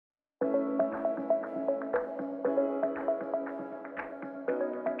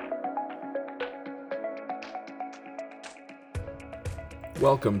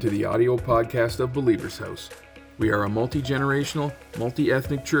Welcome to the audio podcast of Believer's House. We are a multi-generational,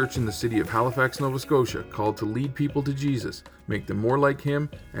 multi-ethnic church in the city of Halifax, Nova Scotia, called to lead people to Jesus, make them more like Him,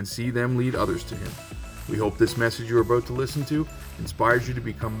 and see them lead others to Him. We hope this message you're about to listen to inspires you to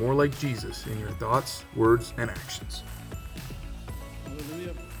become more like Jesus in your thoughts, words, and actions.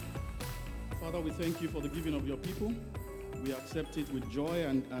 Hallelujah. Father, we thank you for the giving of your people. We accept it with joy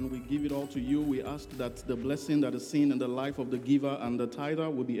and we give it all to you. We ask that the blessing that is seen in the life of the giver and the tither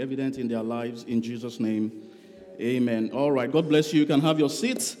will be evident in their lives in Jesus' name. Amen. All right. God bless you. You can have your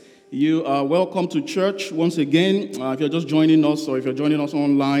seats. You are welcome to church once again. If you're just joining us or if you're joining us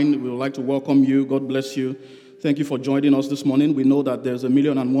online, we would like to welcome you. God bless you. Thank you for joining us this morning. We know that there's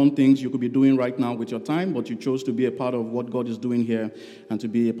 1,000,001 things you could be doing right now with your time, but you chose to be a part of what God is doing here and to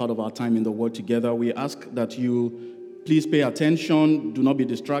be a part of our time in the Word together. We ask that you please pay attention. Do not be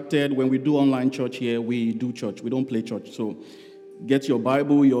distracted. When we do online church here, we do church. We don't play church. So get your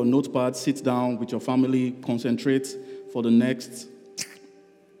Bible, your notepad, sit down with your family, concentrate for the next...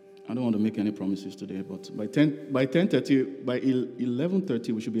 I don't want to make any promises today, but by 10:30, by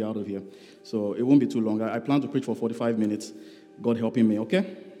 11:30, we should be out of here. So it won't be too long. I plan to preach for 45 minutes. God helping me,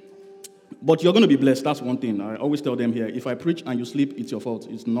 okay? But you're going to be blessed. That's one thing. I always tell them here, if I preach and you sleep, it's your fault.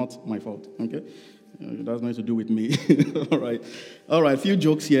 It's not my fault, okay? That's nothing to do with me. All right, a few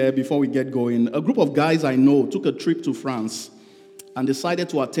jokes here before we get going. A group of guys I know took a trip to France and decided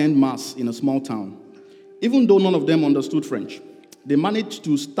to attend Mass in a small town. Even though none of them understood French, they managed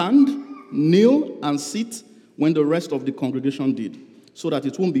to stand, kneel, and sit when the rest of the congregation did, so that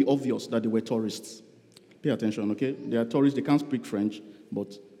it won't be obvious that they were tourists. Pay attention, okay? They are tourists, they can't speak French,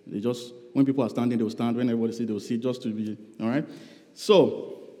 but they just, when people are standing, they'll stand. When everybody sits, they'll sit, just to be, all right? So,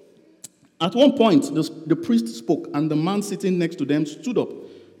 at one point, the priest spoke, and the man sitting next to them stood up.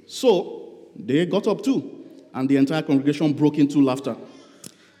 So, they got up too, and the entire congregation broke into laughter.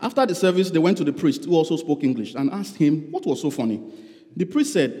 After the service, they went to the priest, who also spoke English, and asked him what was so funny. The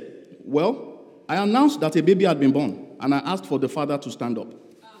priest said, well, I announced that a baby had been born, and I asked for the father to stand up.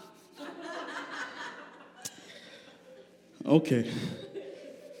 Okay.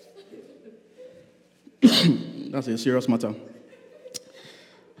 That's a serious matter.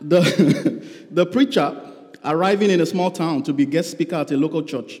 The preacher, arriving in a small town to be guest speaker at a local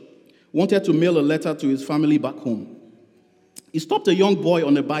church, wanted to mail a letter to his family back home. He stopped a young boy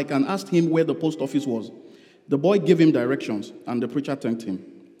on a bike and asked him where the post office was. The boy gave him directions, and the preacher thanked him.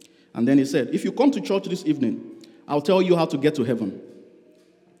 And then he said, if you come to church this evening, I'll tell you how to get to heaven.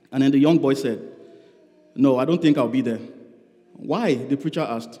 And then the young boy said, no, I don't think I'll be there. Why? The preacher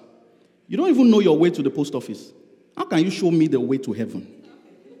asked. You don't even know your way to the post office. How can you show me the way to heaven?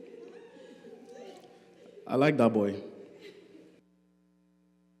 I like that boy.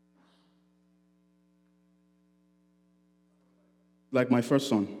 Like my first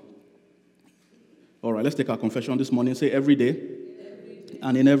son. All right, let's take our confession this morning. Say every day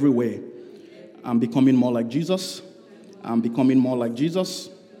and in every way, I'm becoming more like Jesus. I'm becoming more like Jesus.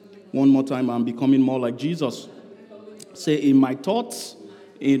 One more time, I'm becoming more like Jesus. Say in my thoughts,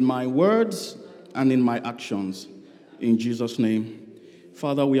 in my words, and in my actions. In Jesus' name.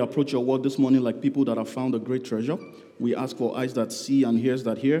 Father, we approach your word this morning like people that have found a great treasure. We ask for eyes that see and ears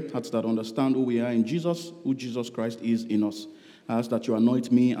that hear, hearts that understand who we are in Jesus, who Jesus Christ is in us. I ask that you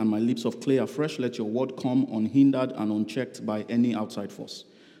anoint me and my lips of clay afresh. Let your word come unhindered and unchecked by any outside force,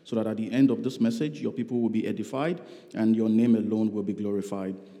 so that at the end of this message, your people will be edified and your name alone will be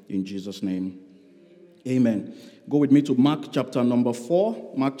glorified. In Jesus' name, amen. Go with me to Mark chapter number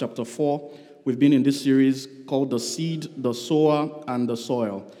 4. Mark chapter 4. We've been in this series called The Seed, the Sower, and the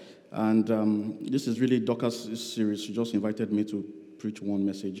Soil. And this is really Dorcas' series. She just invited me to preach one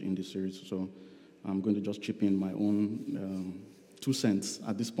message in this series. So I'm going to just chip in my own 2 cents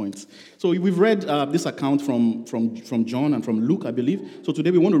at this point. So we've read this account from John and from Luke, I believe. So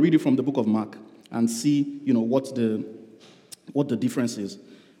today we want to read it from the book of Mark and see, what the difference is.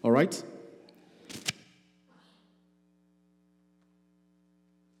 All right?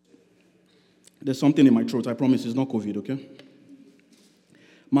 There's something in my throat. I promise it's not COVID, okay?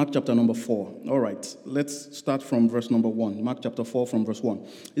 Mark chapter number 4. All right, let's start from verse number 1. Mark chapter 4 from verse 1.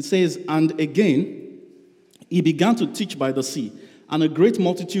 It says, and again, he began to teach by the sea, and a great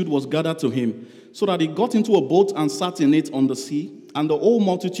multitude was gathered to him, so that he got into a boat and sat in it on the sea, and the whole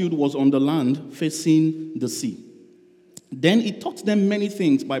multitude was on the land facing the sea. Then he taught them many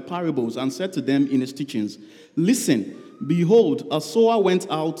things by parables and said to them in his teachings, listen, behold, a sower went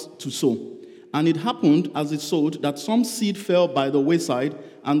out to sow. And it happened as it sowed that some seed fell by the wayside,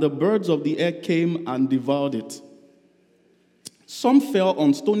 and the birds of the air came and devoured it. Some fell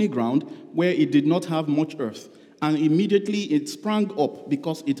on stony ground where it did not have much earth, and immediately it sprang up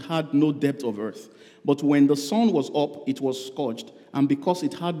because it had no depth of earth. But when the sun was up, it was scorched, and because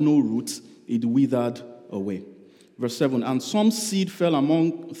it had no roots, it withered away. Verse 7, and some seed fell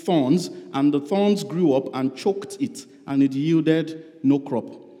among thorns, and the thorns grew up and choked it, and it yielded no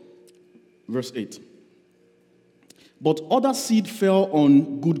crop. Verse 8. But other seed fell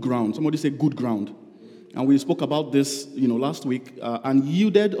on good ground. Somebody say good ground. And we spoke about this, last week, and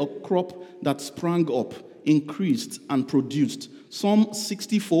yielded a crop that sprang up, increased, and produced. Some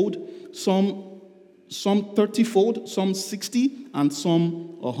 60-fold, some 30-fold, some 60, and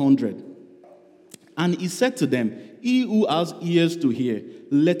some 100. And he said to them, he who has ears to hear,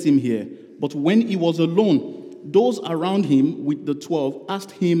 let him hear. But when he was alone, those around him with the 12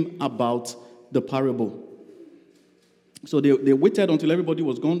 asked him about the parable. So they waited until everybody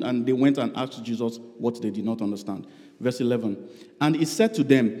was gone, and they went and asked Jesus what they did not understand. Verse 11, and he said to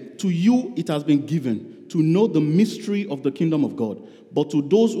them, to you it has been given to know the mystery of the kingdom of God, but to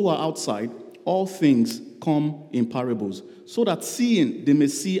those who are outside, all things come in parables, so that seeing they may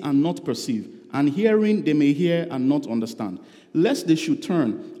see and not perceive, and hearing they may hear and not understand, lest they should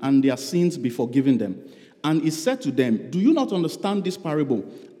turn and their sins be forgiven them. And he said to them, do you not understand this parable?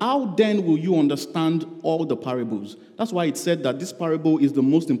 How then will you understand all the parables? That's why it said that this parable is the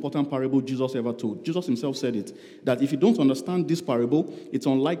most important parable Jesus ever told. Jesus himself said it, that if you don't understand this parable, it's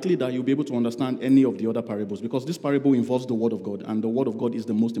unlikely that you'll be able to understand any of the other parables, because this parable involves the word of God, and the word of God is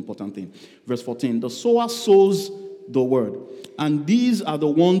the most important thing. Verse 14, the sower sows the word, and these are the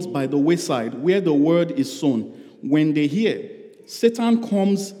ones by the wayside where the word is sown. When they hear, Satan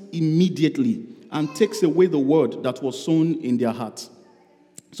comes immediately and takes away the word that was sown in their hearts.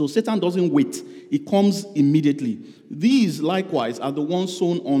 So Satan doesn't wait. He comes immediately. These, likewise, are the ones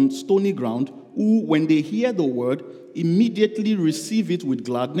sown on stony ground, who, when they hear the word, immediately receive it with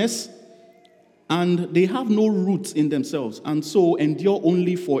gladness, and they have no roots in themselves, and so endure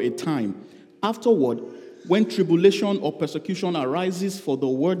only for a time. Afterward, when tribulation or persecution arises for the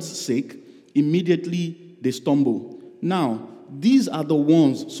word's sake, immediately they stumble. Now, these are the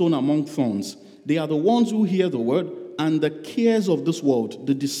ones sown among thorns. They are the ones who hear the word, and the cares of this world,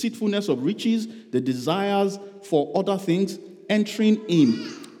 the deceitfulness of riches, the desires for other things, entering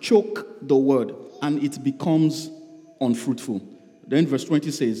in, choke the word, and it becomes unfruitful. Then verse 20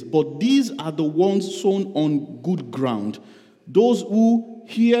 says, but these are the ones sown on good ground, those who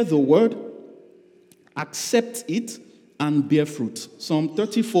hear the word, accept it, and bear fruit. Some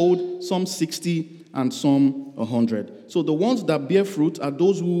 30-fold, some 60, and some 100. So the ones that bear fruit are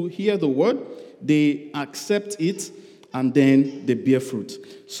those who hear the word, they accept it, and then they bear fruit.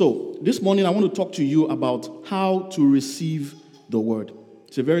 So this morning I want to talk to you about how to receive the word.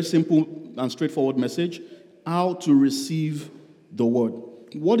 It's a very simple and straightforward message. How to receive the word.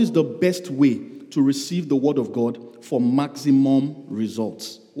 What is the best way to receive the word of God for maximum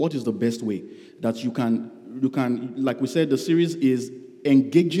results? What is the best way that you can, like we said, the series is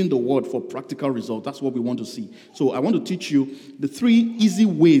engaging the word for practical results. That's what we want to see. So I want to teach you the 3 easy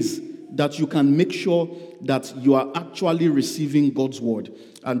ways that you can make sure that you are actually receiving God's word.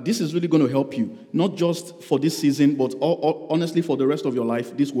 And this is really going to help you, not just for this season, but honestly for the rest of your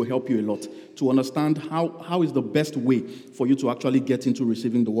life. This will help you a lot to understand how is the best way for you to actually get into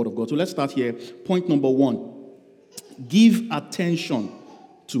receiving the word of God. So let's start here. Point number 1, give attention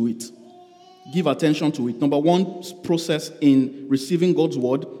to it. Give attention to it. Number 1 process in receiving God's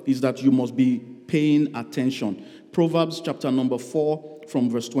word is that you must be paying attention. Proverbs chapter number 4 from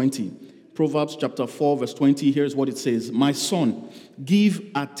verse 20. Proverbs chapter 4 verse 20, here's what it says. My son, give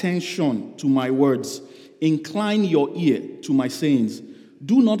attention to my words. Incline your ear to my sayings.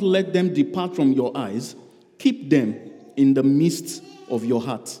 Do not let them depart from your eyes. Keep them in the midst of your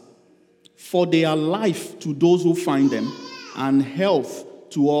heart. For they are life to those who find them, and health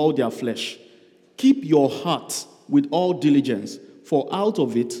to all their flesh. Keep your heart with all diligence, for out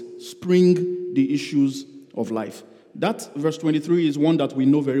of it spring the issues of life. That verse 23 is one that we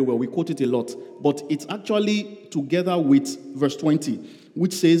know very well. We quote it a lot. But it's actually together with verse 20,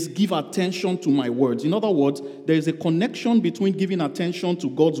 which says, give attention to my words. In other words, there is a connection between giving attention to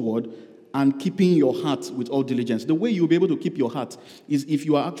God's word and keeping your heart with all diligence. The way you'll be able to keep your heart is if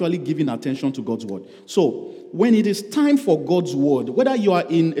you are actually giving attention to God's word. So, when it is time for God's word, whether you are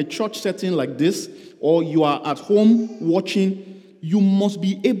in a church setting like this or you are at home watching, you must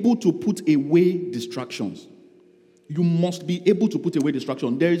be able to put away distractions. You must be able to put away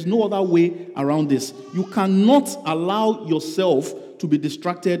distraction. There is no other way around this. You cannot allow yourself to be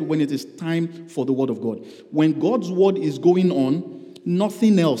distracted when it is time for the word of God. When God's word is going on,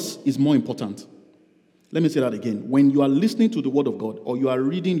 nothing else is more important. Let me say that again. When you are listening to the word of God, or you are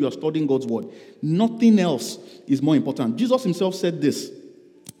reading, you are studying God's word, nothing else is more important. Jesus himself said this.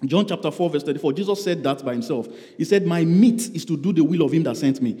 John chapter 4, verse 34, Jesus said that by himself. He said, my meat is to do the will of him that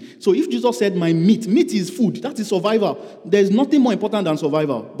sent me. So if Jesus said, my meat is food, that is survival. There is nothing more important than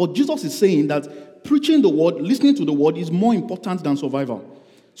survival. But Jesus is saying that preaching the word, listening to the word is more important than survival.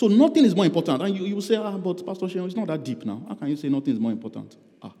 So nothing is more important. And you will say, but Pastor Sheon, it's not that deep now. How can you say nothing is more important?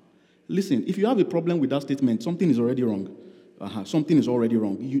 Listen, if you have a problem with that statement, something is already wrong. Something is already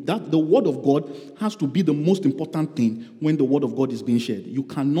wrong. The word of God has to be the most important thing when the word of God is being shared. You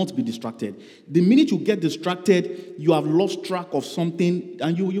cannot be distracted. The minute you get distracted, you have lost track of something,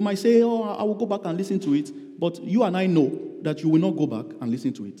 and you might say, I will go back and listen to it. But you and I know that you will not go back and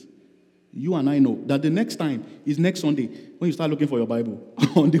listen to it. You and I know that the next time is next Sunday when you start looking for your Bible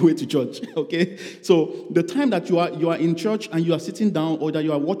on the way to church, okay? So the time that you are in church and you are sitting down, or that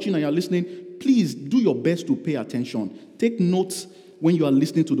you are watching and you are listening, please do your best to pay attention. Take notes when you are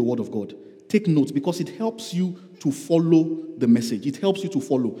listening to the word of God. Take notes, because it helps you to follow the message. It helps you to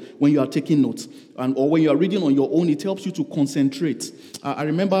follow when you are taking notes. Or when you are reading on your own, it helps you to concentrate. I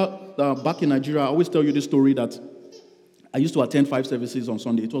remember back in Nigeria, I always tell you this story that I used to attend 5 services on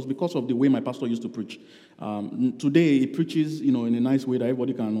Sunday. It was because of the way my pastor used to preach. Today, he preaches, in a nice way that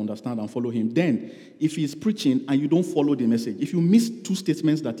everybody can understand and follow him. Then, if he's preaching and you don't follow the message, if you miss 2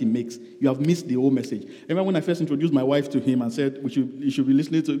 statements that he makes, you have missed the whole message. Remember when I first introduced my wife to him and said, you should be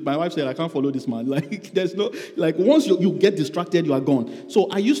listening to it. My wife said, I can't follow this man. Once you get distracted, you are gone. So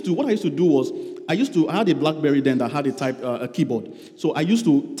what I used to do was, I had a BlackBerry then that had a keyboard. So I used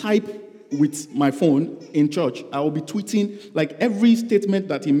to type with my phone in church. I will be tweeting, like every statement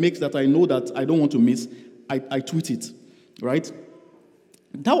that he makes that I know that I don't want to miss, I tweet it, right?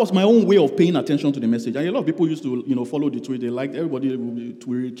 That was my own way of paying attention to the message. And a lot of people used to, follow the tweet. They liked, everybody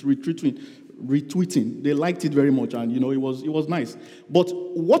retweeting. They liked it very much, and, it was nice. But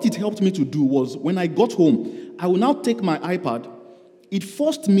what it helped me to do was, when I got home, I will now take my iPad. It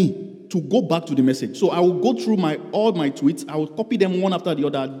forced me to go back to the message. So I will go through all my tweets, I will copy them one after the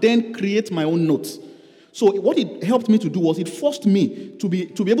other, then create my own notes. So what it helped me to do was, it forced me to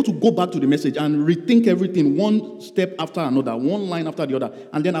be able to go back to the message and rethink everything one step after another, one line after the other,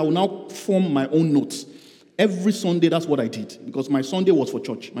 and then I will now form my own notes. Every Sunday, that's what I did, because my Sunday was for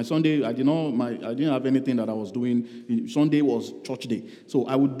church. My Sunday, I didn't have anything that I was doing. Sunday was church day. So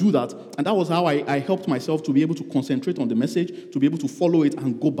I would do that, and that was how I helped myself to be able to concentrate on the message, to be able to follow it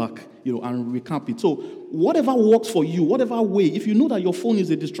and go back, and recap it. So whatever works for you, whatever way, if you know that your phone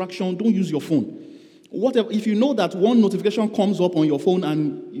is a distraction, don't use your phone. If you know that one notification comes up on your phone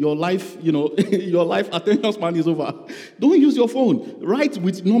and your life, your life attention span is over, don't use your phone. Write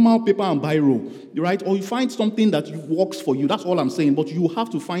with normal paper and biro, right? Or you find something that works for you. That's all I'm saying. But you have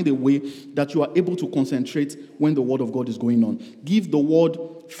to find a way that you are able to concentrate when the word of God is going on. Give the word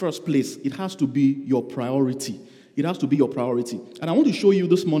first place. It has to be your priority. It has to be your priority. And I want to show you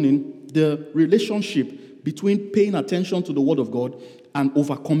this morning the relationship between paying attention to the word of God and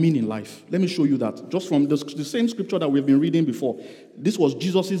overcoming in life. Let me show you that. Just from the same scripture that we've been reading before. This was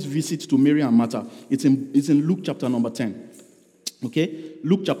Jesus' visit to Mary and Martha. It's in Luke chapter number 10. Okay?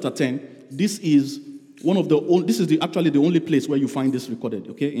 Luke chapter 10. This is actually the only place where you find this recorded.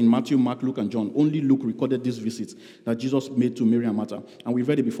 Okay? In Matthew, Mark, Luke, and John. Only Luke recorded this visit that Jesus made to Mary and Martha. And we've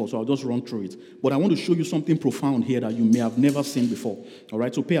read it before, so I'll just run through it. But I want to show you something profound here that you may have never seen before. All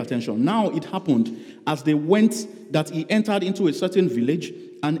right? So pay attention. Now it happened as they went that he entered into a certain village,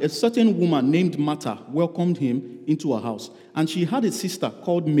 and a certain woman named Martha welcomed him into her house. And she had a sister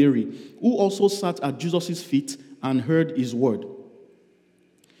called Mary, who also sat at Jesus' feet and heard his word.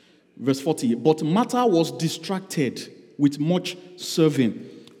 Verse 40, but Martha was distracted with much serving.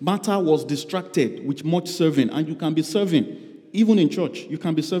 Martha was distracted with much serving, and you can be serving. Even in church, you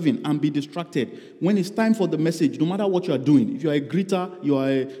can be serving and be distracted. When it's time for the message, no matter what you are doing, if you are a greeter, you are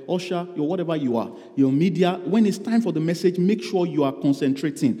a usher, you're whatever you are, you're media, when it's time for the message, make sure you are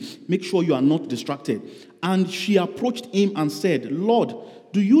concentrating. Make sure you are not distracted. And she approached him and said, Lord,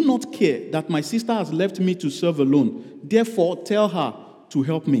 do you not care that my sister has left me to serve alone? Therefore, tell her to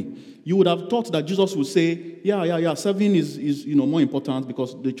help me. You would have thought that Jesus would say, serving is more important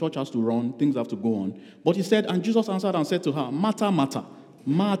because the church has to run, things have to go on. But he said, and Jesus answered and said to her, Martha, Martha,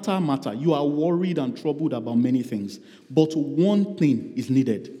 Martha, Martha, you are worried and troubled about many things, but one thing is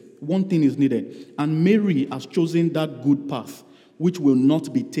needed. One thing is needed. And Mary has chosen that good path, which will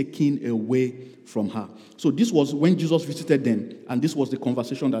not be taken away from her. So this was when Jesus visited them, and this was the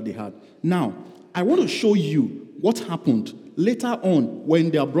conversation that they had. Now, I want to show you what happened later on when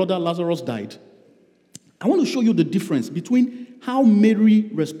their brother Lazarus died. I want to show you the difference between how Mary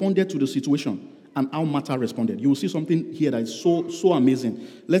responded to the situation and how Martha responded. You will see something here that is so amazing.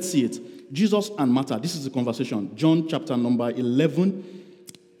 Let's see it. Jesus and Martha, this is the conversation. John chapter number 11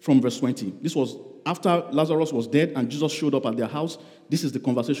 from verse 20. This was after Lazarus was dead and Jesus showed up at their house. This is the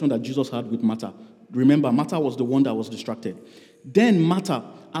conversation that Jesus had with Martha. Remember, Martha was the one that was distracted. Then Martha,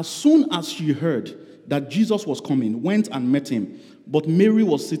 as soon as she heard that Jesus was coming, went and met him, but Mary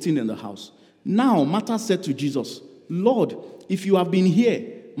was sitting in the house. Now Martha said to Jesus, Lord, if you have been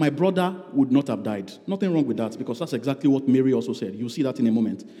here, my brother would not have died. Nothing wrong with that, because that's exactly what Mary also said. You'll see that in a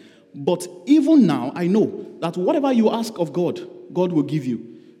moment. But even now, I know that whatever you ask of God, God will give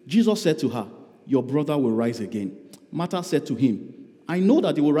you. Jesus said to her, your brother will rise again. Martha said to him, I know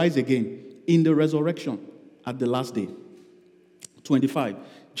that he will rise again in the resurrection at the last day. 25.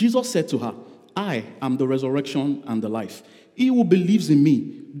 Jesus said to her, I am the resurrection and the life. He who believes in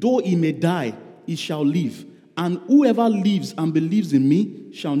me, though he may die, he shall live. And whoever lives and believes in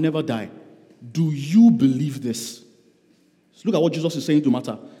me shall never die. Do you believe this? Look at what Jesus is saying to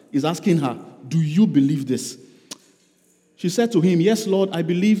Martha. He's asking her, do you believe this? She said to him, yes, Lord, I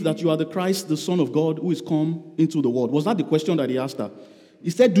believe that you are the Christ, the Son of God, who is come into the world. Was that the question that he asked her? He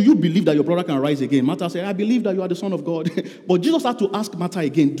said, do you believe that your brother can rise again? Martha said, I believe that you are the Son of God. But Jesus had to ask Martha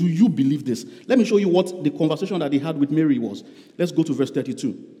again, do you believe this? Let me show you what the conversation that he had with Mary was. Let's go to verse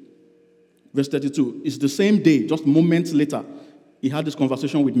 32. Verse 32. It's the same day, just moments later, he had this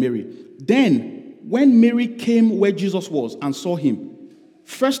conversation with Mary. Then, when Mary came where Jesus was and saw him,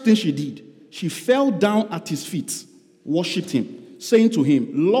 first thing she did, she fell down at his feet, worshipped him, saying to him,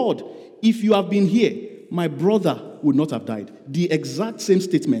 Lord, if you have been here, my brother would not have died. The exact same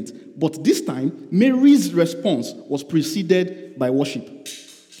statement. But this time, Mary's response was preceded by worship.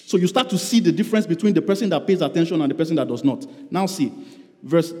 So you start to see the difference between the person that pays attention and the person that does not. Now see,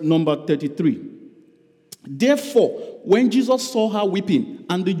 verse number 33. Therefore, when Jesus saw her weeping,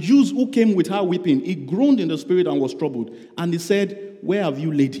 and the Jews who came with her weeping, he groaned in the spirit and was troubled. And he said, where have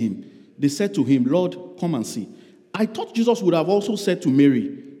you laid him? They said to him, Lord, come and see. I thought Jesus would have also said to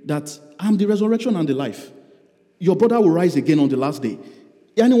Mary that I'm the resurrection and the life. Your brother will rise again on the last day.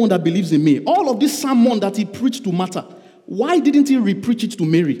 Anyone that believes in me. All of this sermon that he preached to Martha, why didn't he re-preach it to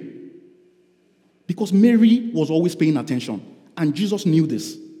Mary? Because Mary was always paying attention. And Jesus knew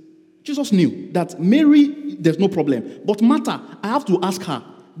this. Jesus knew that Mary, there's no problem. But Martha, I have to ask her,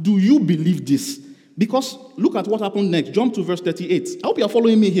 do you believe this? Because look at what happened next. Jump to verse 38. I hope you are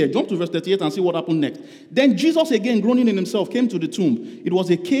following me here. Jump to verse 38 and see what happened next. Then Jesus, again groaning in himself, came to the tomb. It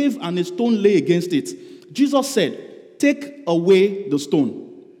was a cave and a stone lay against it. Jesus said, take away the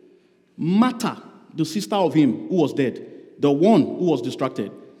stone. Martha, the sister of him who was dead, the one who was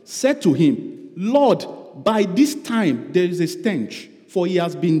distracted, said to him, Lord, by this time there is a stench, for he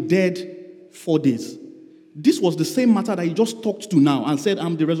has been dead 4 days. This was the same matter that he just talked to now and said,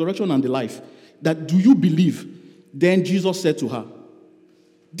 I'm the resurrection and the life. That do you believe? Then Jesus said to her,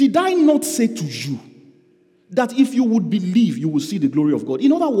 did I not say to you that if you would believe, you will see the glory of God?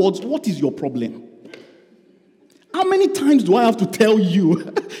 In other words, what is your problem? How many times do I have to tell you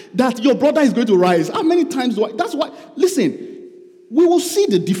that your brother is going to rise? How many times do I? That's why, listen, we will see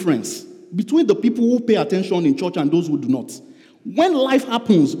the difference between the people who pay attention in church and those who do not. When life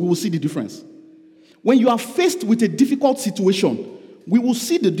happens, we will see the difference. When you are faced with a difficult situation, we will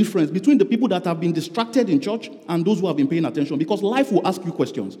see the difference between the people that have been distracted in church and those who have been paying attention, because life will ask you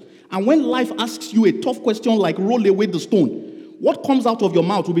questions. And when life asks you a tough question like roll away the stone, what comes out of your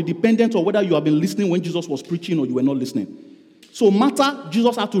mouth will be dependent on whether you have been listening when Jesus was preaching or you were not listening. So Martha,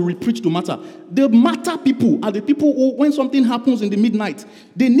 Jesus had to re-preach to Martha. The Martha people are the people who, when something happens in the midnight,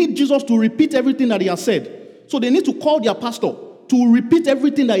 they need Jesus to repeat everything that he has said. So they need to call their pastor to repeat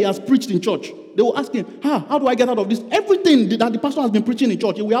everything that he has preached in church. They will ask him, how do I get out of this? Everything that the pastor has been preaching in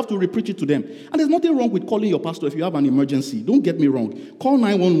church, we have to re-preach it to them. And there's nothing wrong with calling your pastor if you have an emergency. Don't get me wrong. Call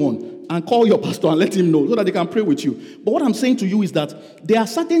 911 and call your pastor and let him know so that they can pray with you. But what I'm saying to you is that there are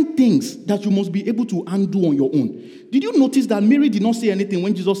certain things that you must be able to undo on your own. Did you notice that Mary did not say anything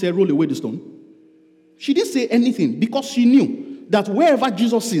when Jesus said, roll away the stone? She didn't say anything because she knew that wherever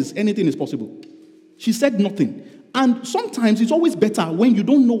Jesus is, anything is possible. She said nothing. And sometimes it's always better when you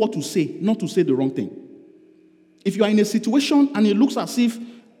don't know what to say, not to say the wrong thing. If you are in a situation and it looks as if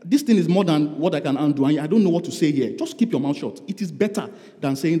this thing is more than what I can undo and I don't know what to say here, just keep your mouth shut. It is better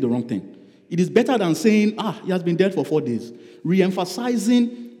than saying the wrong thing. It is better than saying, he has been dead for 4 days.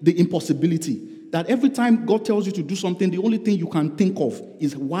 Re-emphasizing the impossibility that every time God tells you to do something, the only thing you can think of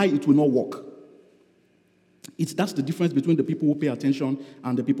is why it will not work. That's the difference between the people who pay attention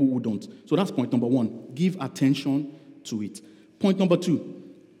and the people who don't. So that's point number 1. Give attention to it. Point number 2.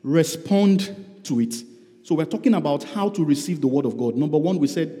 Respond to it. So we're talking about how to receive the word of God. Number one, we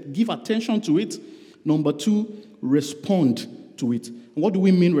said give attention to it. Number two, respond to it. And what do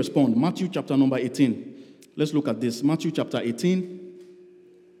we mean respond? Matthew chapter number 18. Let's look at this. Matthew chapter 18.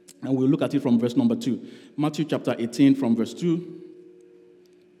 And we'll look at it from verse number 2. Matthew chapter 18 from verse 2.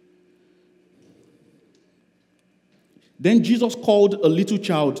 Then Jesus called a little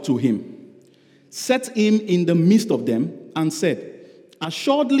child to him, set him in the midst of them, and said,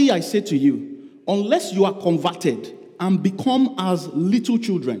 assuredly I say to you, unless you are converted and become as little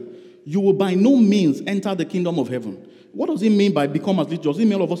children, you will by no means enter the kingdom of heaven. What does it mean by become as little? Does it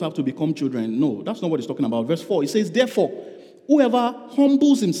mean all of us have to become children? No, that's not what he's talking about. Verse 4, it says, therefore, whoever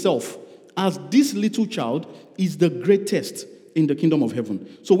humbles himself as this little child is the greatest in the kingdom of heaven.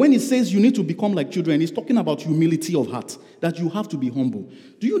 So when he says you need to become like children, he's talking about humility of heart, that you have to be humble.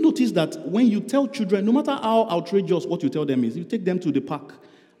 Do you notice that when you tell children, no matter how outrageous what you tell them is, you take them to the park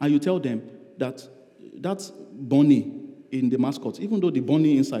and you tell them that that's bunny in the mascot, even though the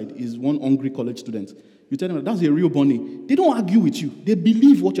bunny inside is one hungry college student, you tell them that's a real bunny. They don't argue with you. They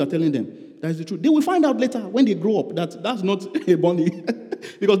believe what you're telling them. That is the truth. They will find out later when they grow up that that's not a bunny.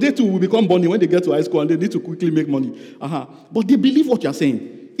 Because they too will become bunny when they get to high school and they need to quickly make money. But they believe what you're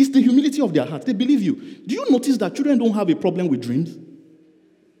saying. It's the humility of their heart. They believe you. Do you notice that children don't have a problem with dreams?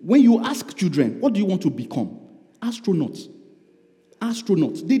 When you ask children, what do you want to become? Astronauts.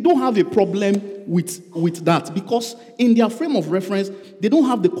 They don't have a problem with that because in their frame of reference, they don't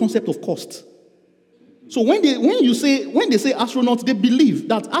have the concept of cost. So when they say astronaut, they believe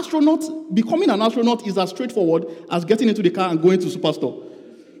that becoming an astronaut is as straightforward as getting into the car and going to Superstore.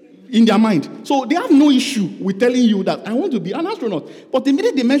 In their mind. So they have no issue with telling you that I want to be an astronaut. But the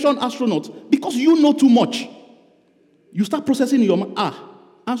minute they mention astronaut, because you know too much, you start processing in your mind,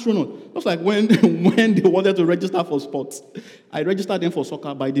 astronaut. Just like when they wanted to register for sports. I registered them for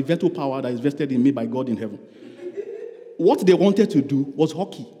soccer by the veto power that is vested in me by God in heaven. What they wanted to do was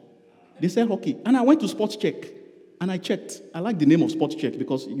hockey. They said hockey. And I went to Sports Check. And I checked. I like the name of Sports Check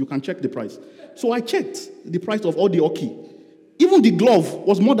because you can check the price. So I checked the price of all the hockey. Even the glove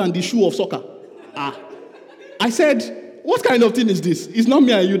was more than the shoe of soccer. I said, what kind of thing is this? It's not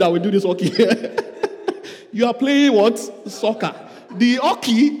me and you that will do this hockey. You are playing what? Soccer. The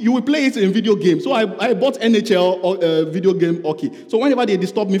hockey, you will play it in video games. So I bought NHL video game hockey. So whenever they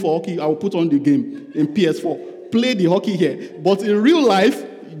disturb me for hockey, I will put on the game in PS4. Play the hockey here. But in real life,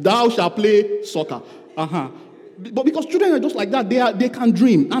 thou shalt play soccer. But because children are just like that, they can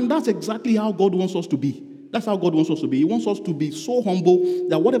dream. And that's exactly how God wants us to be. That's how God wants us to be. He wants us to be so humble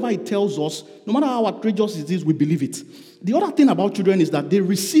that whatever He tells us, no matter how outrageous it is, we believe it. The other thing about children is that they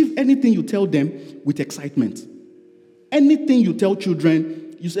receive anything you tell them with excitement. Anything you tell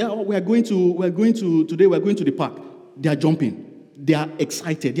children, you say, we're going to the park. They are jumping. They are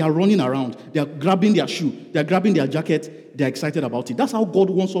excited. They are running around. They are grabbing their shoe. They are grabbing their jacket. They are excited about it. That's how God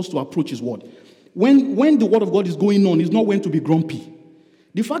wants us to approach His word. When the word of God is going on, it's not going to be grumpy.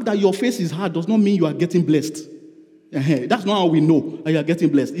 The fact that your face is hard does not mean you are getting blessed. That's not how we know that you are getting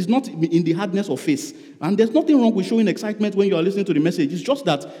blessed. It's not in the hardness of face. And there's nothing wrong with showing excitement when you are listening to the message. It's just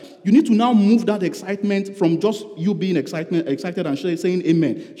that you need to now move that excitement from just you being excited and saying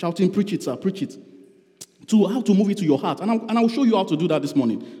amen, shouting, preach it, sir, preach it, to how to move it to your heart. And I'll show you how to do that this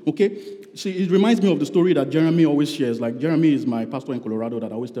morning, okay? See, it reminds me of the story that Jeremy always shares. Like, Jeremy is my pastor in Colorado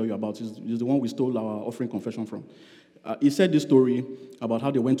that I always tell you about. He's the one we stole our offering confession from. He said this story about how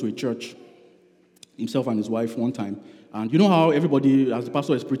they went to a church, himself and his wife, one time. And you know how everybody, as the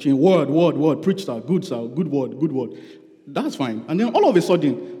pastor is preaching, word, preach, sir, good word. That's fine. And then all of a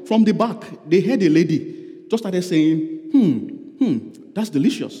sudden, from the back, they heard a lady just started saying, that's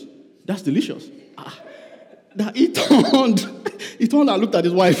delicious. That he turned and looked at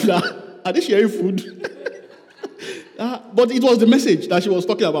his wife. Are they sharing food? But it was the message that she was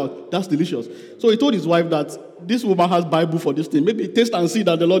talking about. That's delicious. So he told his wife that this woman has Bible for this thing. Maybe taste and see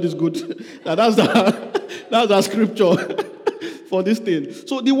that the Lord is good. That's the scripture for this thing.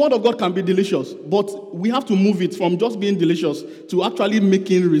 So the word of God can be delicious, but we have to move it from just being delicious to actually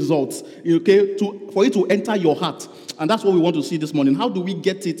making results, okay, for it to enter your heart. And that's what we want to see this morning. How do we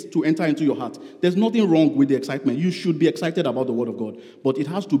get it to enter into your heart? There's nothing wrong with the excitement. You should be excited about the word of God, but it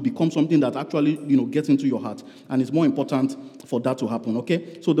has to become something that actually, gets into your heart. And it's more important for that to happen,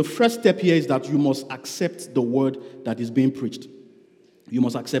 okay? So the first step here is that you must accept the word that is being preached. You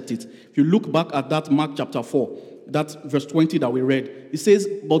must accept it. If you look back at that Mark chapter 4, that verse 20 that we read, it says,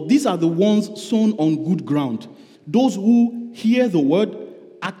 but these are the ones sown on good ground. Those who hear the word,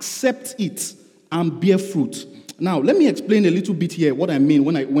 accept it, and bear fruit. Now, let me explain a little bit here what I mean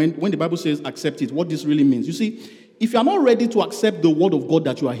when the Bible says accept it, what this really means. You see, if you are not ready to accept the word of God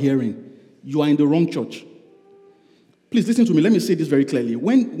that you are hearing, you are in the wrong church. Please listen to me. Let me say this very clearly.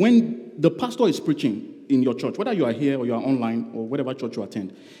 When the pastor is preaching in your church, whether you are here or you are online or whatever church you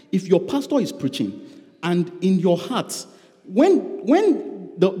attend, if your pastor is preaching and in your heart, when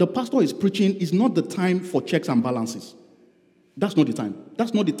the pastor is preaching, is not the time for checks and balances. That's not the time.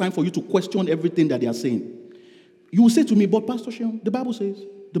 That's not the time for you to question everything that they are saying. You will say to me, but Pastor Sheon, the Bible says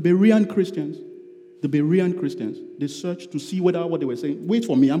the Berean Christians, they searched to see whether what they were saying. Wait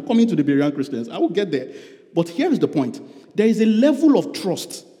for me. I'm coming to the Berean Christians. I will get there. But here is the point. There is a level of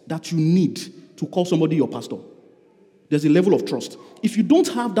trust that you need to call somebody your pastor. There's a level of trust. If you don't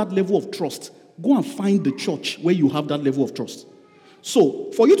have that level of trust, go and find the church where you have that level of trust.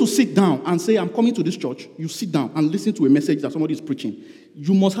 So, for you to sit down and say, I'm coming to this church, you sit down and listen to a message that somebody is preaching.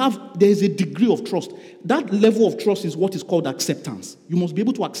 You must have, there is a degree of trust. That level of trust is what is called acceptance. You must be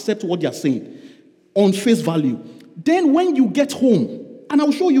able to accept what they are saying on face value. Then when you get home, and I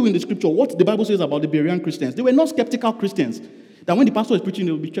will show you in the scripture what the Bible says about the Berean Christians. They were not skeptical Christians. That when the pastor is preaching,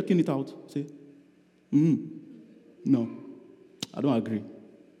 they will be checking it out. Say, no, I don't agree.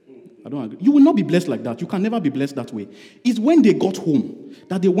 You will not be blessed like that. You can never be blessed that way. It's when they got home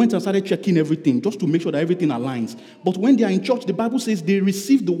that they went and started checking everything just to make sure that everything aligns. But when they are in church, the Bible says they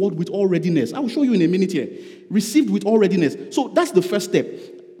received the word with all readiness. I will show you in a minute here. Received with all readiness. So that's the first step.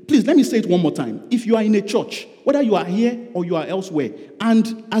 Please, let me say it one more time. If you are in a church, whether you are here or you are elsewhere,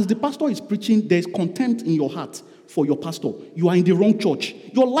 and as the pastor is preaching, there is contempt in your heart for your pastor, you are in the wrong church.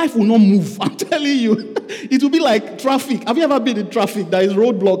 Your life will not move. I'm telling you. It will be like traffic. Have you ever been in traffic? There is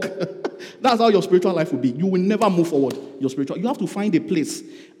roadblock. That's how your spiritual life will be. You will never move forward. You have to find a place,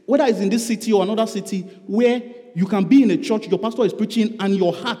 whether it's in this city or another city, where you can be in a church, your pastor is preaching, and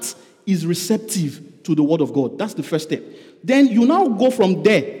your heart is receptive to the word of God. That's the first step. Then you now go from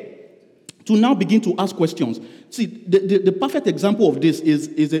there to now begin to ask questions. See, the perfect example of this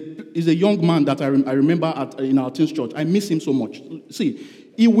is a young man that I remember in our teens church. I miss him so much.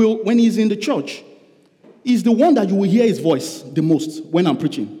 See, when he's in the church, he's the one that you will hear his voice the most when I'm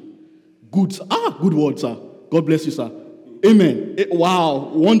preaching. Good word, sir. God bless you, sir. Amen. Wow,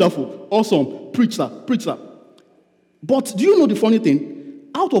 wonderful, awesome. Preach, sir. But do you know the funny thing?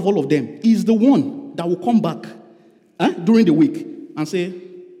 Out of all of them, he's the one that will come back during the week and say,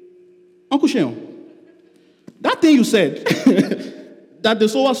 Uncle Sheon, that thing you said, that the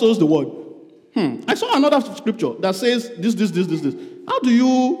sower sows the word. I saw another scripture that says this. How do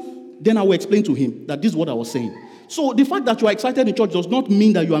you... Then I will explain to him that this is what I was saying. So the fact that you are excited in church does not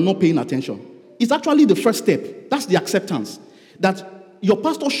mean that you are not paying attention. It's actually the first step. That's the acceptance. That your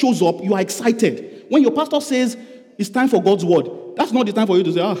pastor shows up, you are excited. When your pastor says it's time for God's word, that's not the time for you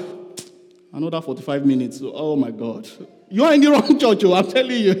to say, another 45 minutes. Oh my God. You are in the wrong church, I'm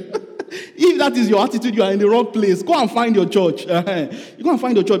telling you. If that is your attitude, you are in the wrong place. Go and find your church. You go and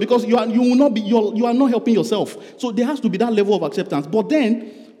find your church because you are not helping yourself. So there has to be that level of acceptance. But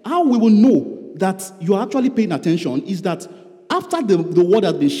then, how we will know that you are actually paying attention is that after the word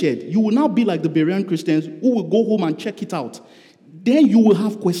has been shared, you will now be like the Berean Christians who will go home and check it out. Then you will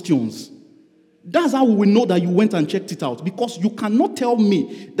have questions. That's how we will know that you went and checked it out. Because you cannot tell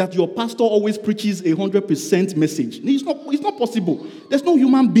me that your pastor always preaches 100% message. It's not possible. There's no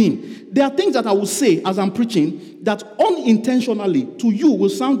human being. There are things that I will say as I'm preaching that unintentionally to you will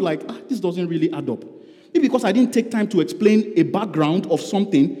sound like, this doesn't really add up. Maybe because I didn't take time to explain a background of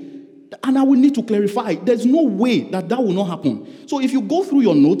something, and I will need to clarify. There's no way that will not happen. So if you go through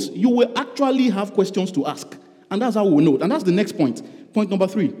your notes, you will actually have questions to ask. And that's how we will know. And that's the next point. Point number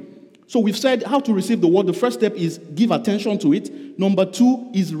 3. So we've said how to receive the word. The first step is give attention to it. Number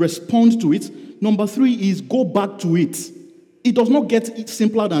 2 is respond to it. Number 3 is go back to it. It does not get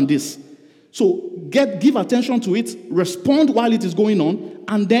simpler than this. So give attention to it, respond while it is going on,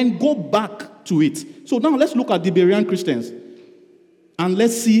 and then go back to it. So now let's look at the Berean Christians. And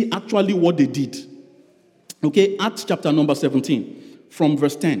let's see actually what they did. Okay, Acts chapter number 17 from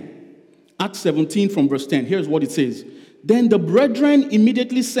verse 10. Acts 17 from verse 10. Here's what it says. Then the brethren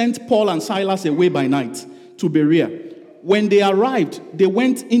immediately sent Paul and Silas away by night to Berea. When they arrived, they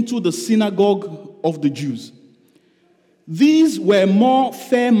went into the synagogue of the Jews. These were more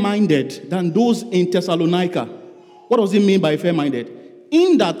fair-minded than those in Thessalonica. What does it mean by fair-minded?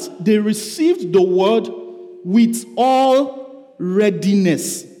 In that they received the word with all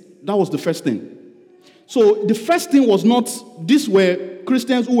readiness. That was the first thing. So the first thing was not, these were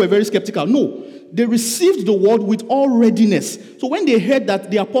Christians who were very skeptical. No. They received the word with all readiness. So when they heard that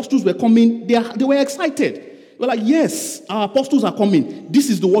the apostles were coming, they were excited. They were like, yes, our apostles are coming. This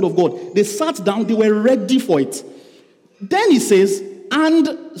is the word of God. They sat down. They were ready for it. Then he says,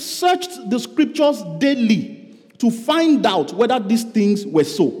 and searched the scriptures daily to find out whether these things were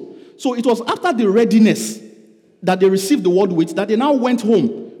so. So it was after the readiness that they received the word with, that they now went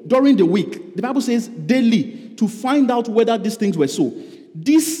home during the week. The Bible says daily to find out whether these things were so.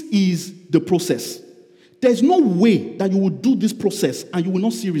 This is the process. There's no way that you will do this process and you will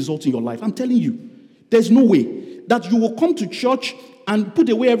not see results in your life. I'm telling you. There's no way that you will come to church and put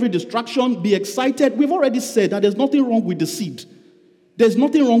away every distraction, be excited. We've already said that there's nothing wrong with the seed. There's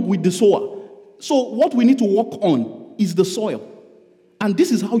nothing wrong with the sower. So what we need to work on is the soil. And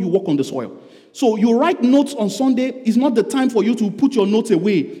this is how you work on the soil. So you write notes on Sunday. It's not the time for you to put your notes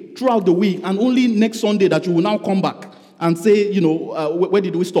away throughout the week and only next Sunday that you will now come back and say, where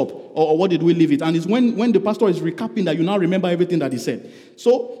did we stop? Or what did we leave it? And it's when the pastor is recapping that you now remember everything that he said.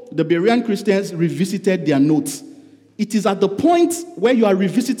 So the Berean Christians revisited their notes. It is at the point where you are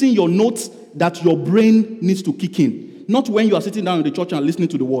revisiting your notes that your brain needs to kick in. Not when you are sitting down in the church and listening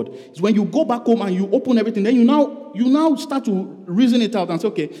to the word. It's when you go back home and you open everything. Then you now start to reason it out and say,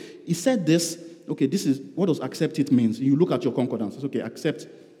 okay, he said this. Okay, this is, what does accept it means? You look at your concordance. It's okay, accept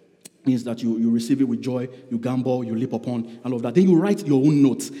means that you receive it with joy, you gamble, you leap upon, all of that. Then you write your own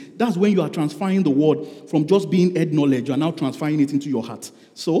notes. That's when you are transferring the word from just being head knowledge. You are now transferring it into your heart.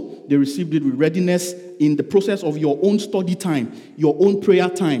 So they received it with readiness in the process of your own study time, your own prayer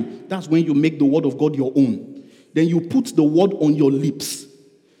time. That's when you make the word of God your own. Then you put the word on your lips.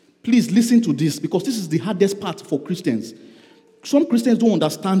 Please listen to this, because this is the hardest part for Christians. Some Christians don't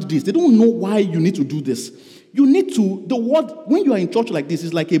understand this. They don't know why you need to do this. You need to, the word, when you are in church like this,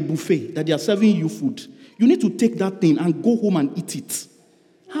 it's like a buffet that they are serving you food. You need to take that thing and go home and eat it.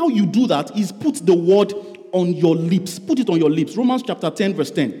 How you do that is put the word on your lips. Put it on your lips. Romans chapter 10,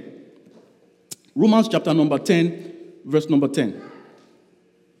 verse 10. Romans chapter number 10, verse number 10.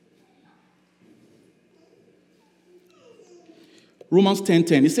 Romans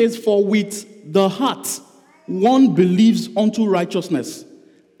 10:10. It says, for with the heart one believes unto righteousness,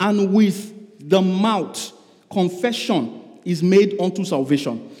 and with the mouth confession is made unto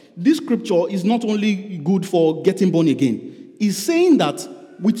salvation. This scripture is not only good for getting born again. It's saying that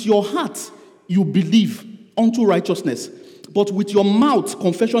with your heart you believe unto righteousness, but with your mouth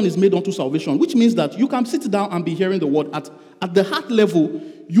confession is made unto salvation, which means that you can sit down and be hearing the word at the heart level.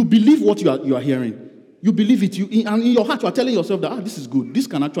 You believe what you are hearing. You believe it. And in your heart you are telling yourself that this is good. This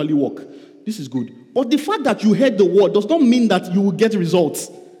can actually work. This is good. But the fact that you heard the word does not mean that you will get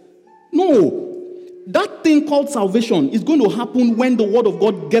results. No. That thing called salvation is going to happen when the word of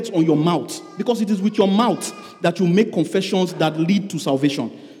God gets on your mouth, because it is with your mouth that you make confessions that lead to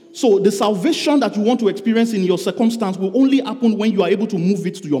salvation. So the salvation that you want to experience in your circumstance will only happen when you are able to move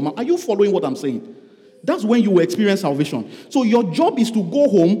it to your mouth. Are you following what I'm saying? That's when you will experience salvation. So your job is to go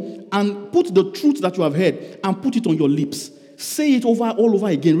home and put the truth that you have heard and put it on your lips. Say it all over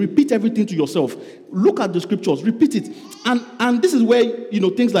again. Repeat everything to yourself. Look at the scriptures. Repeat it. And this is where,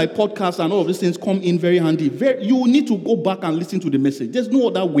 things like podcasts and all of these things come in very handy. You need to go back and listen to the message. There's no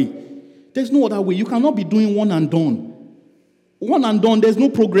other way. There's no other way. You cannot be doing one and done. One and done, there's no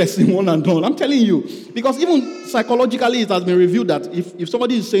progress in one and done. I'm telling you. Because even psychologically, it has been revealed that if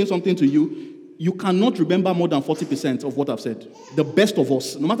somebody is saying something to you, you cannot remember more than 40% of what I've said. The best of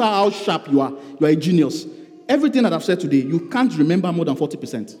us, no matter how sharp you are a genius. Everything that I've said today, you can't remember more than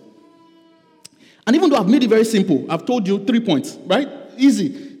 40%. And even though I've made it very simple, I've told you 3 points, right?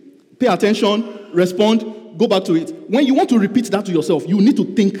 Easy. Pay attention, respond, go back to it. When you want to repeat that to yourself, you need to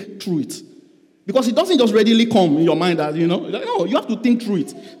think through it. Because it doesn't just readily come in your mind as, no, you have to think through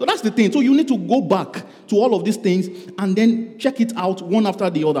it. So that's the thing. So you need to go back to all of these things and then check it out one after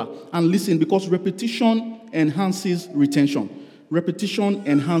the other and listen, because repetition enhances retention. Repetition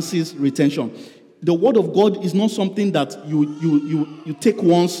enhances retention. The word of God is not something that you take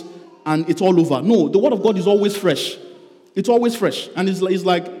once and it's all over. No, the word of God is always fresh. It's always fresh. And it's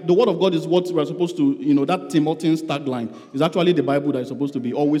like the word of God is what we're supposed to, that Tim Hortons tagline is actually the Bible that is supposed to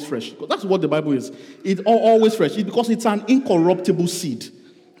be always fresh. That's what the Bible is. It's always fresh because it's an incorruptible seed.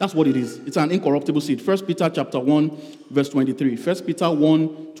 That's what it is. It's an incorruptible seed. 1 Peter chapter 1, verse 23. 1 Peter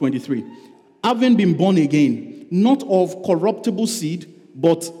 1, 23. Having been born again, not of corruptible seed,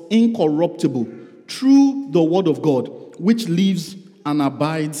 but incorruptible, through the word of God, which lives and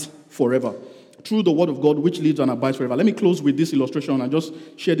abides forever. Through the word of God, which lives and abides forever. Let me close with this illustration and just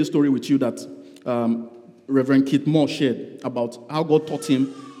share this story with you that Reverend Keith Moore shared about how God taught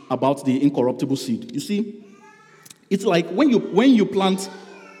him about the incorruptible seed. You see, it's like when you plant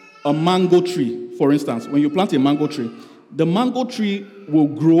a mango tree, for instance, when you plant a mango tree, the mango tree will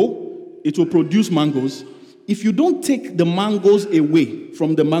grow, it will produce mangoes. If you don't take the mangoes away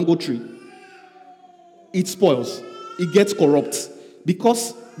from the mango tree, it spoils, it gets corrupt,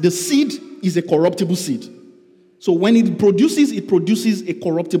 because the seed is a corruptible seed. So when it produces a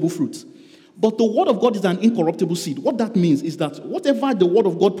corruptible fruit. But the word of God is an incorruptible seed. What that means is that whatever the word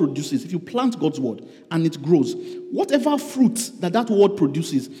of God produces, if you plant God's word and it grows, whatever fruit that word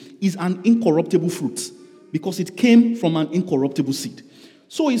produces is an incorruptible fruit because it came from an incorruptible seed.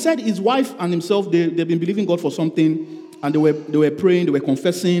 So he said his wife and himself, they've been believing God for something, and they were praying, they were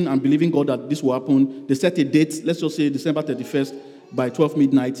confessing and believing God that this will happen. They set a date, let's just say December 31st, by 12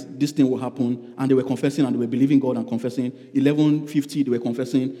 midnight, this thing will happen. And they were confessing and they were believing God and confessing. 11:50, they were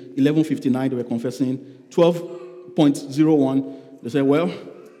confessing. 11:59, they were confessing. 12:01, they said, well,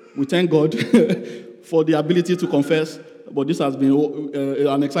 we thank God for the ability to confess, but this has been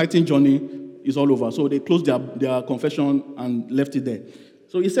an exciting journey. It's all over. So they closed their confession and left it there.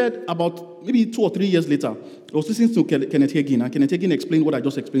 So he said about maybe 2 or 3 years later, I was listening to Kenneth Hagin, and Kenneth Hagin explained what I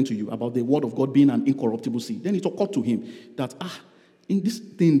just explained to you about the word of God being an incorruptible seed. Then it occurred to him that, in this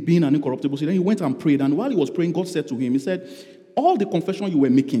thing being an incorruptible seed, then he went and prayed, and while he was praying, God said to him, he said, all the confession you were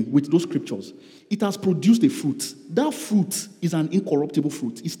making with those scriptures, it has produced a fruit. That fruit is an incorruptible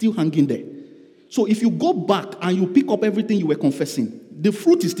fruit. It's still hanging there. So if you go back and you pick up everything you were confessing, the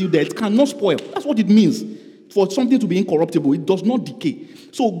fruit is still there. It cannot spoil. That's what it means. For something to be incorruptible, it does not decay.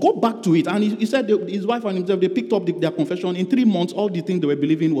 So go back to it. And he said his wife and himself, they picked up their confession. In 3 months, all the things they were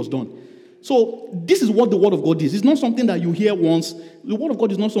believing was done. So this is what the word of God is. It's not something that you hear once. The word of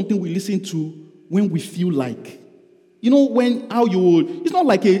God is not something we listen to when we feel like. You know, it's not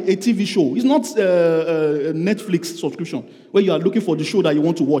like a TV show. It's not a Netflix subscription where you are looking for the show that you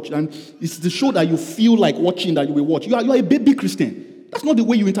want to watch. And it's the show that you feel like watching that you will watch. You are a baby Christian. That's not the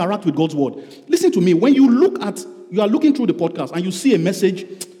way you interact with God's word. Listen to me. When you are looking through the podcast and you see a message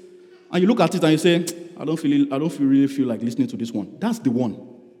and you look at it and you say, I don't really feel like listening to this one. That's the one.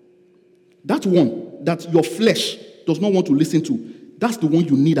 That one that your flesh does not want to listen to. That's the one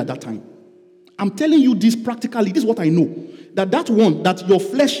you need at that time. I'm telling you this practically. This is what I know. That one that your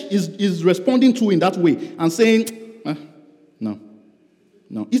flesh is responding to in that way and saying, no.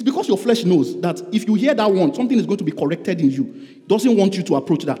 It's because your flesh knows that if you hear that one, something is going to be corrected in you. It doesn't want you to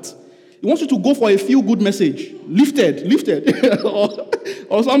approach that. It wants you to go for a feel-good message. Lifted,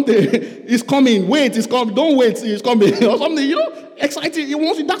 or something. It's coming. Wait, it's coming. Don't wait, it's coming. Or something, exciting.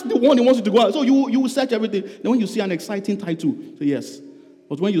 That's the one he wants you to go out. So you will search everything. Then when you see an exciting title, say yes.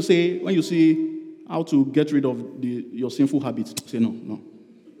 But when you see how to get rid of your sinful habits, say no.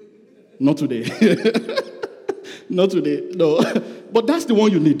 Not today. Not today, no. But that's the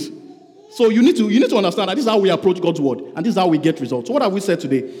one you need. So you need to understand that this is how we approach God's word, and this is how we get results. So what have we said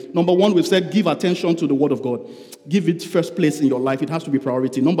today? Number 1, we've said give attention to the word of God. Give it first place in your life. It has to be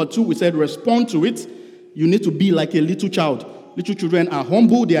priority. Number 2, we said respond to it. You need to be like a little child. Little children are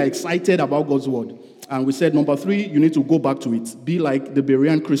humble. They are excited about God's word. And we said number 3, you need to go back to it. Be like the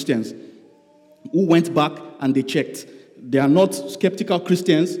Berean Christians who went back and they checked. They are not skeptical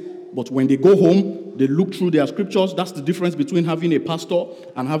Christians, but when they go home, they look through their scriptures. That's the difference between having a pastor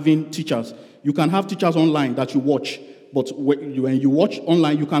and having teachers. You can have teachers online that you watch, but when you watch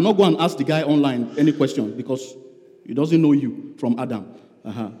online, you cannot go and ask the guy online any question because he doesn't know you from Adam.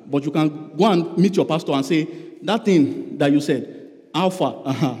 But you can go and meet your pastor and say, that thing that you said,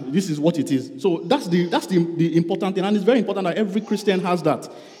 Alpha, this is what it is. So that's the important thing, and it's very important that every Christian has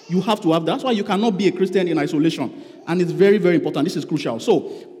that. You have to have that. That's why you cannot be a Christian in isolation, and it's very, very important. This is crucial. So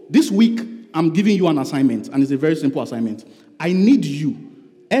this week, I'm giving you an assignment, and it's a very simple assignment. I need you,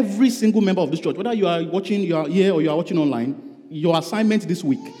 every single member of this church, whether you are here or you are watching online, your assignment this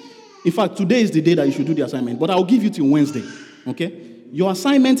week. In fact, today is the day that you should do the assignment, but I'll give you till Wednesday, okay? Your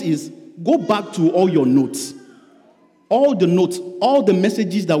assignment is go back to all your notes, all the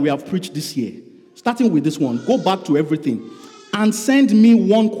messages that we have preached this year, starting with this one. Go back to everything and send me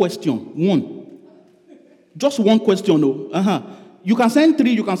one question. One. Just one question, no. You can send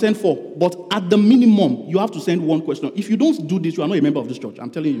 3, you can send 4, but at the minimum, you have to send one question. If you don't do this, you are not a member of this church. I'm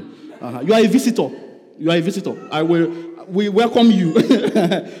telling you. You are a visitor. We welcome you.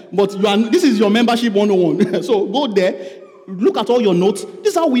 But this is your membership 101. So go there, look at all your notes. This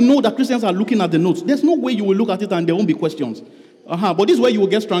is how we know that Christians are looking at the notes. There's no way you will look at it and there won't be questions. But this is where you will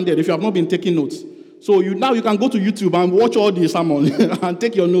get stranded if you have not been taking notes. So now you can go to YouTube and watch all the sermons and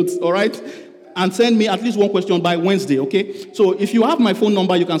take your notes, all right? And send me at least one question by Wednesday, okay? So if you have my phone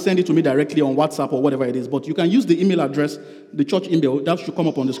number, you can send it to me directly on WhatsApp or whatever it is. But you can use the email address, the church email. That should come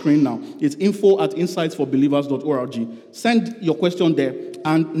up on the screen now. It's info@insightsforbelievers.org. Send your question there.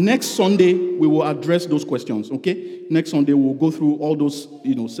 And next Sunday, we will address those questions, okay? Next Sunday, we'll go through all those,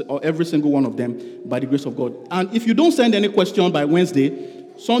 every single one of them by the grace of God. And if you don't send any question by Wednesday,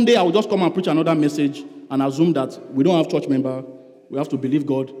 Sunday, I will just come and preach another message and assume that we don't have church member. We have to believe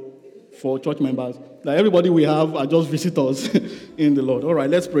God. for church members. That everybody we have are just visitors in the Lord. All right,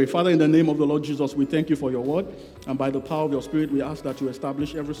 let's pray. Father, in the name of the Lord Jesus, we thank you for your word. And by the power of your Spirit, we ask that you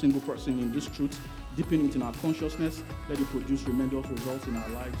establish every single person in this truth, deepen it in our consciousness. Let it produce tremendous results in our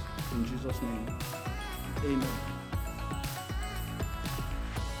lives. In Jesus' name, amen.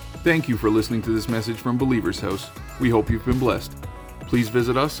 Thank you for listening to this message from Believer's House. We hope you've been blessed. Please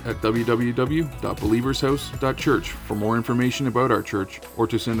visit us at www.believershouse.church for more information about our church or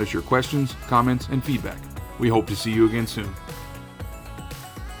to send us your questions, comments, and feedback. We hope to see you again soon.